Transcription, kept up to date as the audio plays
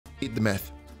Eat the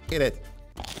meth. Eat it.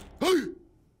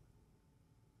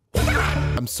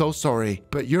 I'm so sorry,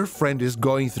 but your friend is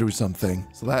going through something.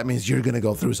 So that means you're gonna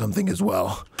go through something as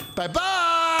well.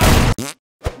 Bye-bye!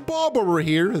 Bob over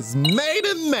here has made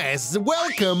a mess.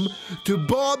 Welcome to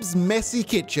Bob's Messy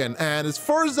Kitchen. And as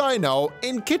far as I know,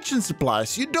 in kitchen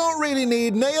supplies, you don't really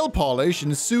need nail polish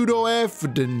and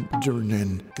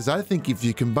pseudoephedrine. Because I think if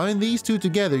you combine these two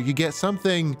together, you get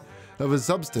something of a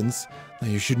substance that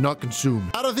you should not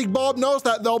consume. I don't think Bob knows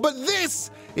that though, but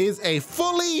this is a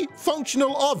fully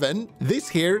functional oven. This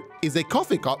here is a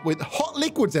coffee cup with hot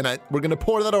liquids in it. We're gonna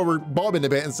pour that over Bob in a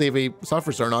bit and see if he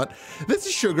suffers or not. This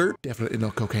is sugar, definitely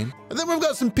not cocaine. And then we've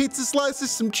got some pizza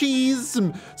slices, some cheese,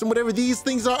 some whatever these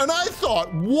things are. And I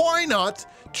thought, why not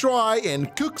try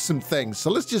and cook some things?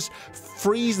 So let's just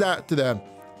freeze that to the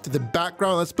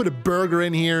background. Let's put a burger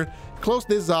in here. Close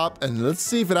this up and let's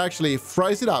see if it actually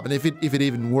fries it up and if it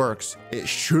even works. It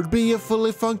should be a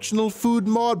fully functional food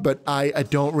mod, but I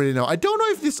don't really know. I don't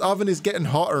know if this oven is getting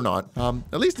hot or not.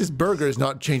 At least this burger is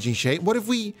not changing shape. What if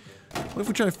we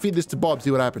try to feed this to Bob,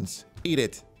 see what happens? Eat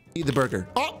it. Eat the burger.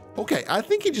 Oh, okay. I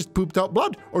think he just pooped out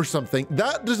blood or something.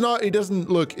 That does not, it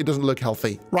doesn't look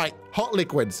healthy. Right. Hot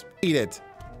liquids. Eat it.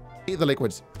 Eat the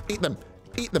liquids. Eat them.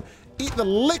 Eat them. Eat the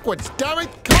liquids, damn it!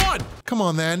 Come on! Come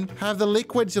on then. Have the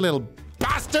liquids, you little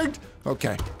bastard!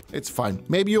 Okay, it's fine.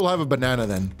 Maybe you'll have a banana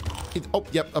then. Oh,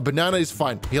 yep, a banana is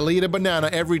fine. He'll eat a banana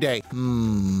every day.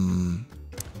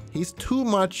 He's too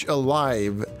much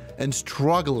alive and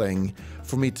struggling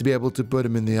for me to be able to put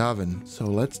him in the oven. So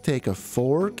let's take a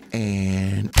fork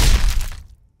and...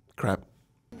 Crap.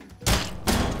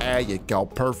 There you go,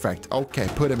 perfect. Okay,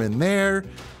 put him in there.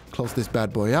 Close this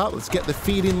bad boy out. Let's get the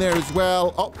feed in there as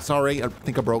well. Oh, sorry. I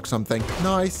think I broke something.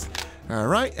 Nice. All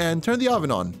right. And turn the oven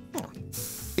on.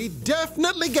 It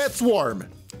definitely gets warm.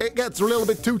 It gets a little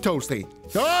bit too toasty.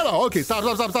 No. Okay. Stop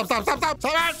it. Stop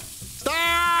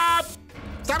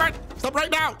it. Stop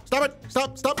right now. Stop it.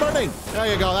 Stop burning. There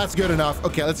you go. That's good enough.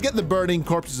 Okay. Let's get the burning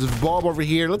corpses of Bob over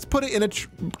here. Let's put it in a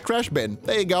trash bin.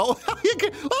 There you go.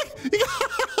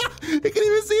 You can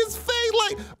even see his face.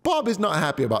 Like, Bob is not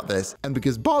happy about this. And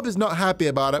because Bob is not happy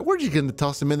about it, we're just going to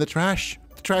toss him in the trash.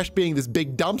 The trash being this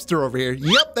big dumpster over here.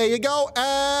 Yep, there you go.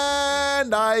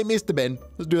 And I missed the bin.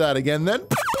 Let's do that again then.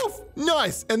 Poof.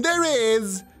 Nice. And there he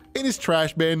is in his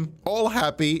trash bin, all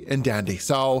happy and dandy.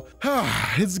 So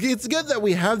it's good that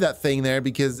we have that thing there,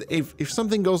 because if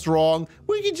something goes wrong,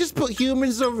 we can just put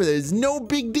humans over there. It's no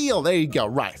big deal. There you go.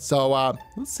 Right. So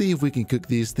let's see if we can cook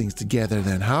these things together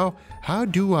then. How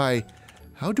do I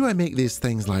make these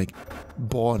things like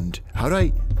bond?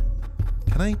 Can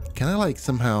I like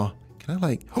somehow,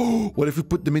 oh, what if we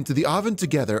put them into the oven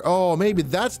together? Oh, maybe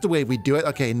that's the way we do it.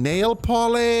 Okay, nail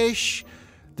polish,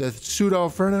 the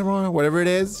pseudo-ephedrine, whatever it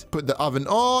is. Put the oven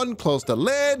on, close the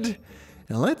lid,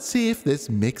 and let's see if this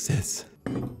mixes.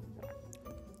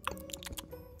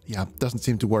 Yeah, doesn't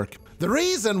seem to work. The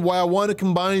reason why I want to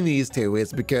combine these two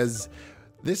is because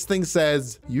this thing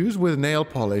says, use with nail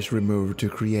polish remover to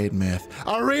create meth.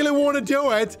 I really want to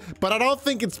do it, but I don't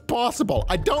think it's possible.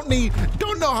 I don't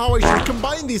know how I should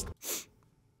combine these.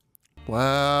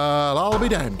 Well, I'll be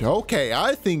damned. Okay,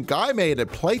 I think I made a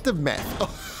plate of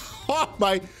meth. Oh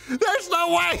my, there's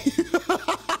no way.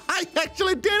 I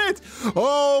actually did it.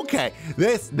 Okay,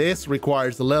 this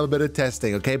requires a little bit of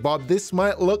testing. Okay, Bob, this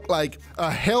might look like a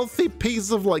healthy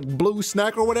piece of like blue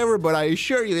snack or whatever, but I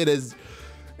assure you it is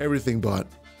everything but.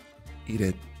 Eat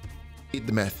it. Eat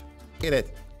the meth. Eat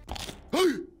it. What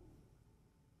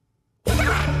did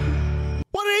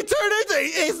it turn into?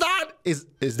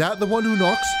 Is that the one who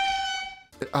knocks?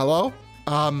 Hello?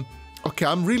 Okay,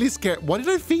 I'm really scared. What did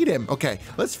I feed him? Okay,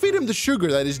 let's feed him the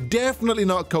sugar that is definitely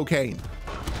not cocaine.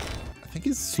 I think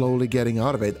he's slowly getting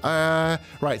out of it.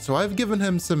 Right, so I've given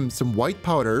him some white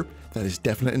powder. That is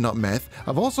definitely not meth.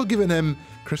 I've also given him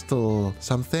crystal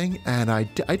something, and I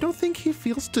don't think he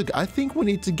feels too good. I think we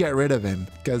need to get rid of him,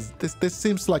 because this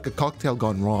seems like a cocktail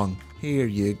gone wrong. Here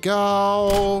you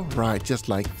go. Right, just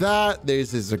like that.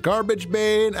 This is a garbage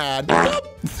bin, and I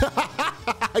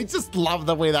just love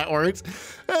the way that works.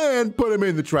 And put him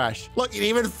in the trash. Look, it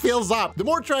even fills up. The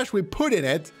more trash we put in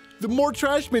it, the more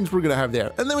trash bins we're gonna have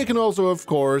there. And then we can also, of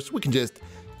course, we can just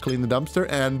clean the dumpster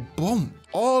and boom.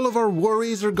 All of our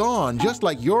worries are gone. Just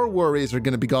like your worries are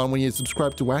gonna be gone when you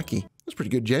subscribe to Wacky. That's pretty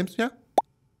good, James, yeah?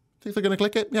 Think they're gonna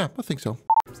click it? Yeah, I think so.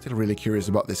 I'm still really curious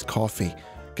about this coffee.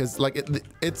 Because like it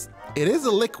is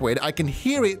a liquid. I can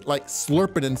hear it like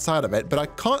slurping inside of it, but I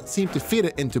can't seem to feed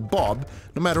it into Bob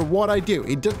no matter what I do.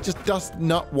 He just does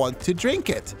not want to drink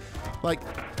it. Like,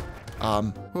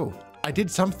 oh, I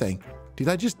did something. Did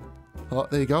I just, oh,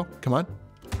 there you go. Come on.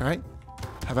 All right,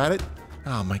 have at it.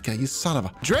 Oh my God, you son of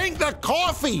a... Drink the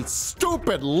coffee,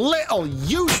 stupid little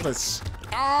useless.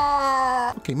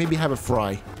 Ah! Okay, maybe have a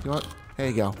fry. You know what? There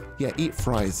you go. Yeah, eat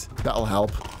fries. That'll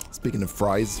help. Speaking of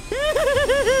fries.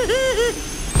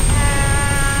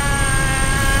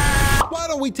 Why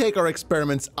don't we take our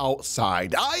experiments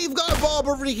outside? I've got Bob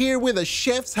over here with a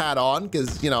chef's hat on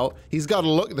because, you know, he's got to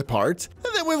look the part.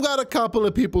 And then we've got a couple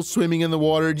of people swimming in the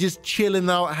water, just chilling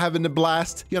out, having a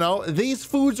blast. You know, these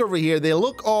foods over here, they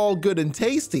look all good and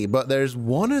tasty, but there's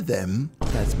one of them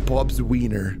that's Bob's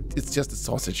wiener. It's just a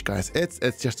sausage, guys.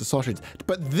 It's just a sausage.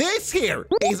 But this here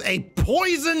is a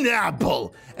poisoned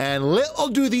apple. And little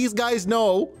do these guys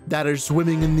know that are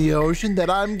swimming in the ocean that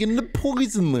I'm going to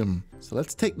poison them. So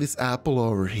let's take this apple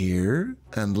over here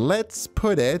and let's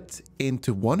put it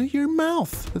into one of your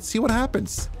mouth. Let's see what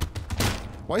happens.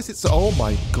 Why is it so? Oh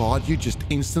my God, you just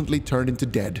instantly turned into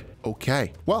dead.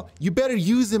 Okay. Well, you better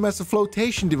use him as a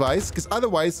flotation device because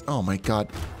otherwise, oh my God.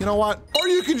 You know what? Or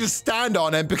you can just stand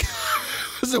on him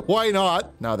because why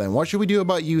not? Now then, what should we do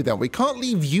about you then? We can't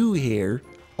leave you here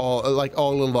all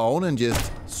alone and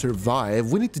just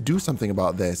survive. We need to do something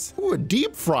about this. Ooh, a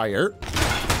deep fryer.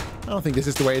 I don't think this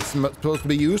is the way it's supposed to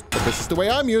be used, but this is the way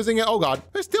I'm using it. Oh God,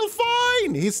 they're still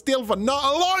fine. He's still fine. Not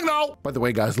long now. By the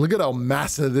way, guys, look at how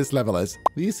massive this level is.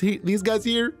 These guys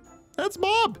here, that's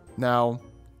Bob. Now,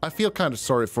 I feel kind of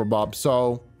sorry for Bob,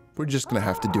 so we're just gonna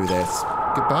have to do this.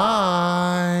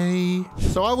 Goodbye.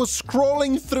 So I was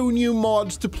scrolling through new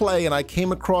mods to play and I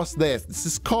came across this. This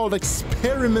is called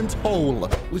Experiment Hole.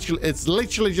 It's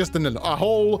literally just a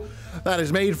hole that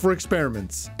is made for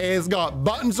experiments. It's got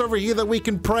buttons over here that we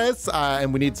can press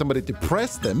and we need somebody to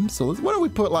press them. So why don't we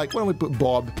put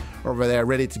Bob over there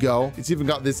ready to go? It's even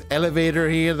got this elevator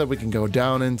here that we can go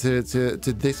down into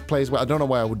this place. Well, I don't know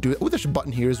why I would do it. Oh, there's a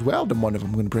button here as well. Then one of them,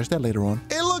 I'm going to press that later on.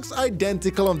 It looks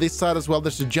identical on this side as well.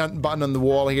 There's a giant button on the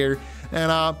wall here.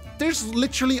 And there's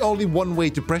literally only one way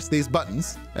to press these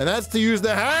buttons. And that's to use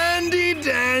the handy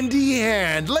dandy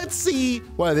hand. Let's see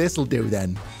what this will do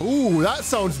then. Ooh, that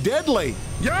sounds deadly.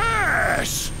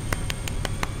 Yes!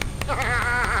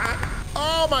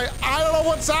 Oh my, I don't know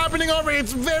what's happening over here.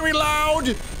 It's very loud.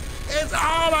 It's,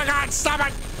 oh my God, stop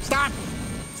it. Stop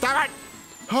it.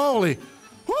 Holy,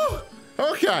 whew.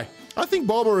 Okay. I think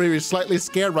Bob over here is slightly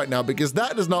scared right now because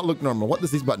that does not look normal. What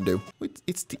does this button do?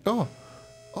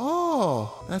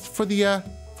 Oh, that's for the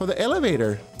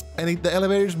elevator. And the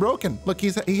elevator's broken. Look,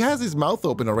 he has his mouth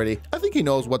open already. I think he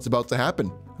knows what's about to happen.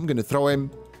 I'm gonna throw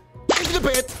him into the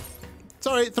pit.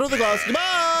 Sorry, throw the glass.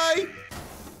 Goodbye.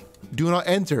 Do not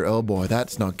enter. Oh boy,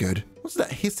 that's not good. What's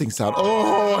that hissing sound?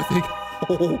 Oh,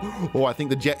 I think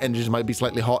the jet engines might be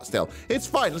slightly hot still. It's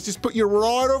fine. Let's just put you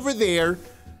right over there.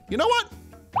 You know what?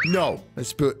 No,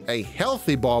 let's put a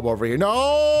healthy Bob over here.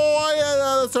 No,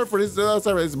 it's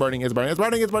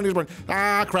burning.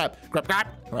 Ah, crap.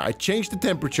 All right, I changed the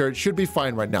temperature. It should be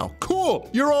fine right now. Cool,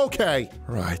 you're okay.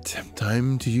 Right,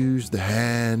 time to use the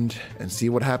hand and see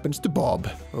what happens to Bob.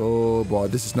 Oh boy,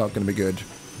 this is not gonna be good.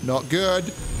 Not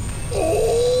good.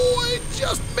 Oh, it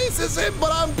just misses him,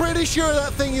 but I'm pretty sure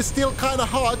that thing is still kind of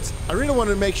hot. I really want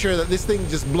to make sure that this thing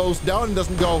just blows down and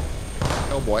doesn't go.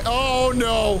 Oh boy, oh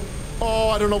no. Oh,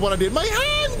 I don't know what I did. My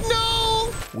hand,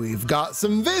 no! We've got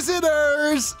some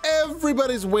visitors.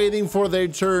 Everybody's waiting for their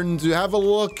turn to have a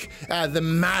look at the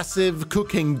massive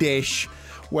cooking dish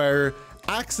where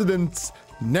accidents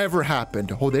never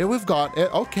happened. Oh, there we've got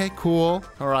it. Okay, cool.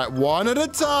 All right, one at a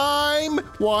time.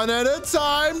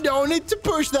 Don't need to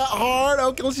push that hard.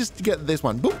 Okay, let's just get this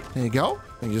one. Boop. There you go.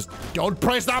 And you just don't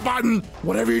press that button.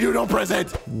 Whatever you do, don't press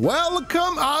it.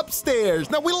 Welcome upstairs.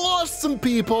 Now, we lost some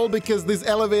people because this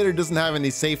elevator doesn't have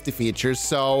any safety features.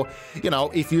 So, you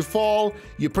know, if you fall,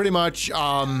 you pretty much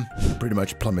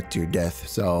plummet to your death.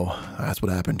 So that's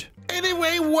what happened.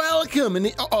 Anyway, welcome. And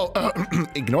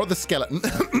ignore the skeleton.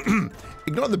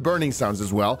 Ignore the burning sounds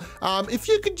as well. If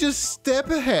you could just step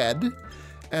ahead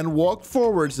and walk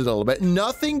forwards a little bit,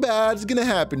 nothing bad's gonna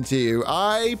happen to you.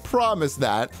 I promise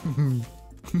that.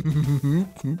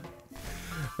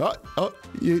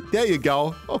 There you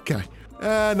go. Okay.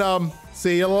 And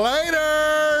see you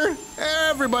later.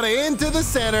 Everybody into the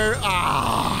center.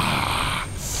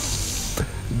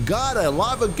 Gotta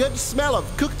love a good smell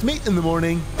of cooked meat in the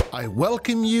morning. I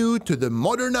welcome you to the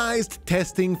modernized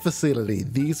testing facility.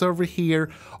 These over here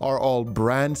are all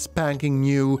brand spanking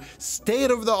new,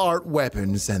 state-of-the-art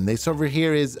weapons. And this over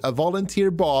here is a volunteer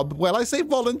Bob. Well, I say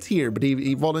volunteer, but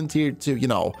he volunteered to, you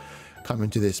know, come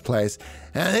into this place.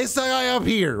 And this guy up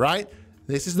here, right?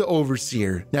 This is the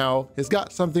overseer. Now, he's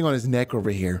got something on his neck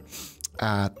over here.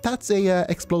 That's a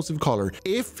explosive collar.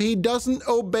 If he doesn't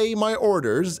obey my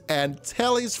orders and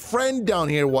tell his friend down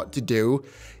here what to do,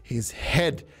 his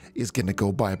head is gonna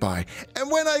go bye-bye. And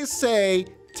when I say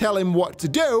tell him what to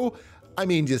do, I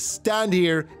mean just stand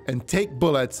here and take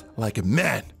bullets like a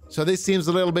man. So this seems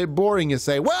a little bit boring, you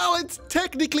say. Well, it's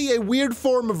technically a weird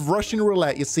form of Russian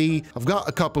roulette. You see, I've got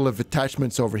a couple of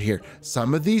attachments over here.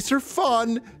 Some of these are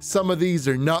fun, some of these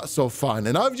are not so fun.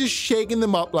 And I've just shaken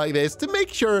them up like this to make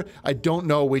sure I don't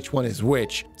know which one is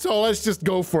which. So let's just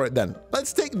go for it then.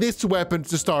 Let's take this weapon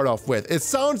to start off with. It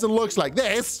sounds and looks like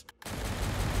this.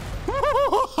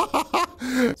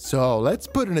 So let's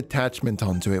put an attachment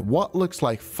onto it. What looks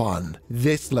like fun?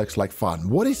 This looks like fun.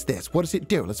 What is this? What does it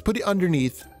do? Let's put it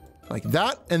underneath. Like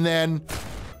that, and then,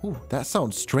 ooh, that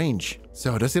sounds strange.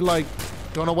 So does it like,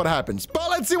 don't know what happens, but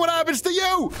let's see what happens to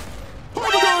you. Oh my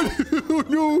God, oh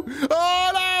no,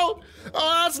 oh no,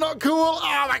 oh that's not cool.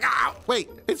 Oh my God, wait,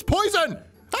 it's poison.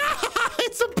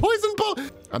 It's a poison ball.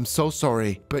 I'm so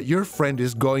sorry, but your friend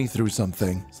is going through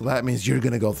something. So that means you're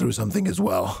gonna go through something as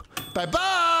well.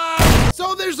 Bye-bye.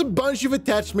 So there's a bunch of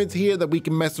attachments here that we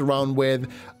can mess around with.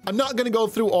 I'm not gonna go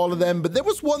through all of them, but there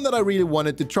was one that I really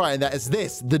wanted to try, and that is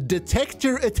this, the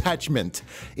detector attachment.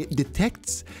 It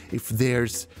detects if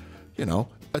there's, you know,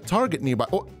 a target nearby.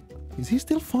 Oh, is he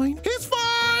still fine? He's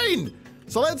fine!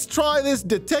 So let's try this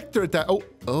detector attach.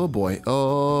 Oh boy.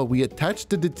 Oh, we attached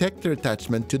the detector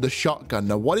attachment to the shotgun.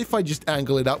 Now, what if I just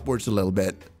angle it upwards a little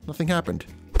bit? Nothing happened.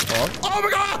 Oh my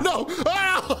God, no!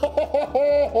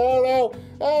 Oh no!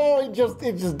 Oh, it just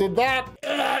did that.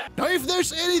 Now, if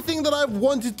there's anything that I've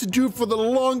wanted to do for the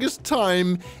longest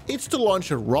time, it's to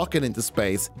launch a rocket into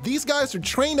space. These guys are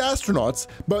trained astronauts,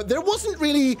 but there wasn't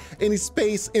really any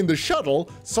space in the shuttle,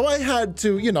 so I had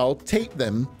to, you know, tape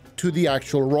them to the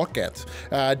actual rocket.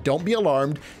 Don't be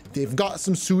alarmed. They've got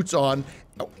some suits on,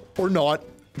 or not.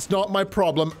 It's not my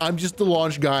problem. I'm just the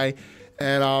launch guy.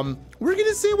 And we're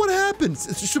gonna see what happens.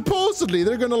 Supposedly,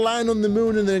 they're gonna land on the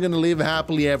moon and they're gonna live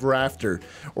happily ever after,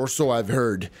 or so I've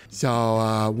heard.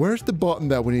 So, where's the button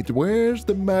that we need to? Where's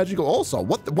the magical? Also,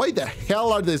 why the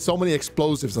hell are there so many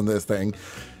explosives on this thing?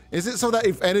 Is it so that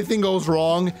if anything goes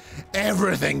wrong,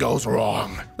 everything goes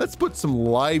wrong? Let's put some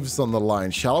lives on the line,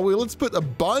 shall we? Let's put a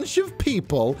bunch of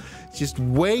people just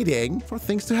waiting for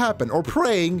things to happen, or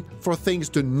praying for things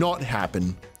to not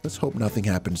happen. Let's hope nothing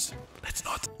happens. Let's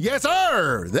not. Yes,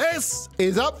 sir! This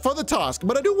is up for the task,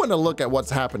 but I do want to look at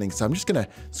what's happening, so I'm just gonna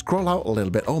scroll out a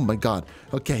little bit. Oh my God.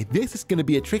 Okay, this is gonna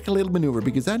be a tricky little maneuver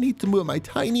because I need to move my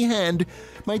tiny hand,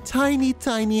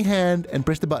 tiny hand, and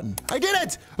press the button. I did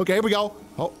it! Okay, here we go.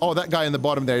 Oh, that guy in the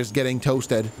bottom there is getting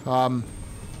toasted. Oh,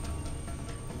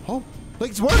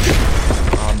 like it's working!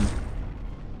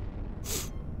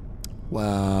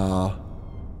 Wow.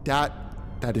 That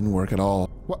didn't work at all.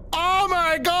 What? Oh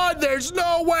my God, there's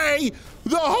no way!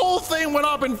 The whole thing went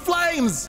up in flames!